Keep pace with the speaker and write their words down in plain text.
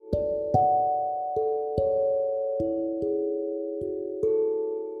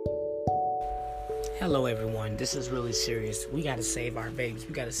Hello, everyone. This is really serious. We got to save our babies.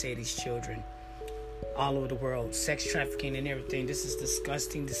 We got to save these children all over the world. Sex trafficking and everything. This is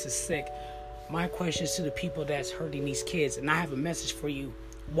disgusting. This is sick. My question is to the people that's hurting these kids, and I have a message for you.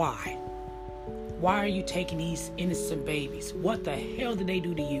 Why? Why are you taking these innocent babies? What the hell did they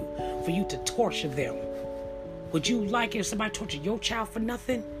do to you for you to torture them? Would you like if somebody tortured your child for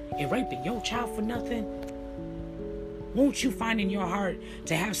nothing and raped your child for nothing? Won't you find in your heart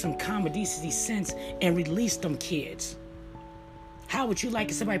to have some common decency sense and release them kids? How would you like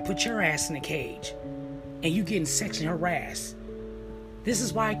if somebody put your ass in a cage and you getting sexually harassed? This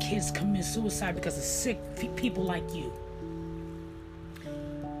is why kids commit suicide, because of sick people like you.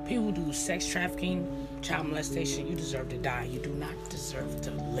 People who do sex trafficking, child molestation, you deserve to die. You do not deserve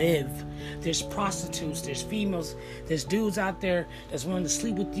to live. There's prostitutes, there's females, there's dudes out there that's willing to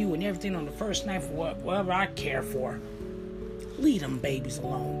sleep with you and everything on the first night for whatever I care for. Leave them babies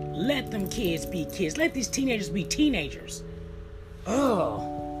alone. Let them kids be kids. Let these teenagers be teenagers.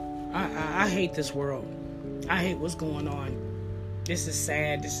 Oh, I hate this world. I hate what's going on. This is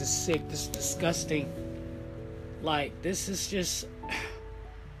sad. This is sick. This is disgusting. Like, this is just...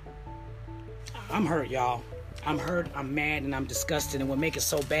 I'm hurt, y'all. I'm hurt, I'm mad, and I'm disgusted. And what makes it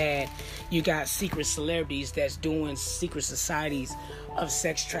so bad, you got secret celebrities that's doing secret societies of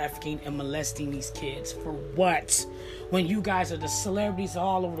sex trafficking and molesting these kids. For what? When you guys are the celebrities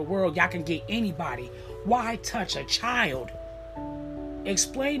all over the world, y'all can get anybody. Why touch a child?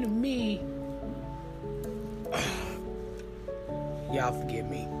 Explain to me. Y'all forgive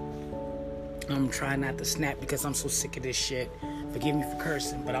me. I'm trying not to snap because I'm so sick of this shit. Forgive me for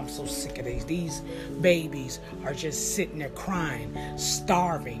cursing, but I'm so sick of these. These babies are just sitting there crying,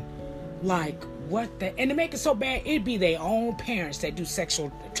 starving. Like, what the... And to make it so bad, it'd be their own parents that do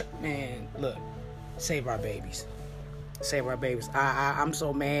sexual... Man, look. Save our babies. Save our babies. I'm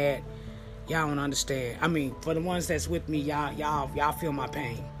so mad. Y'all don't understand. I mean, for the ones that's with me, y'all feel my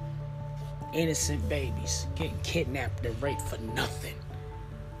pain. Innocent babies getting kidnapped and raped for nothing.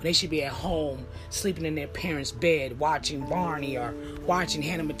 They should be at home, sleeping in their parents' bed, watching Barney or watching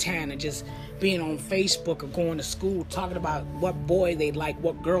Hannah Montana, just being on Facebook or going to school, talking about what boy they like,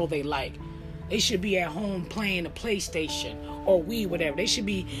 what girl they like. They should be at home playing the PlayStation or Wii, whatever. They should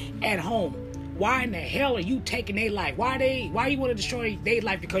be at home. Why in the hell are you taking their life? Why you want to destroy their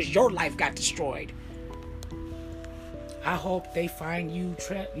life? Because your life got destroyed. I hope they find you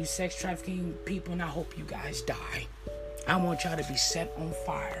sex trafficking people, and I hope you guys die. I want y'all to be set on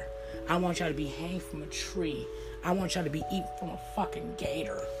fire. I want y'all to be hanged from a tree. I want y'all to be eaten from a fucking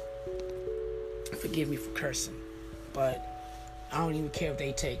gator. Forgive me for cursing, but I don't even care if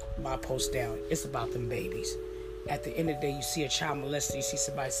they take my post down. It's about them babies. At the end of the day, you see a child molested, you see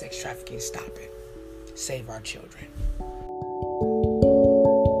somebody sex trafficking, stop it. Save our children.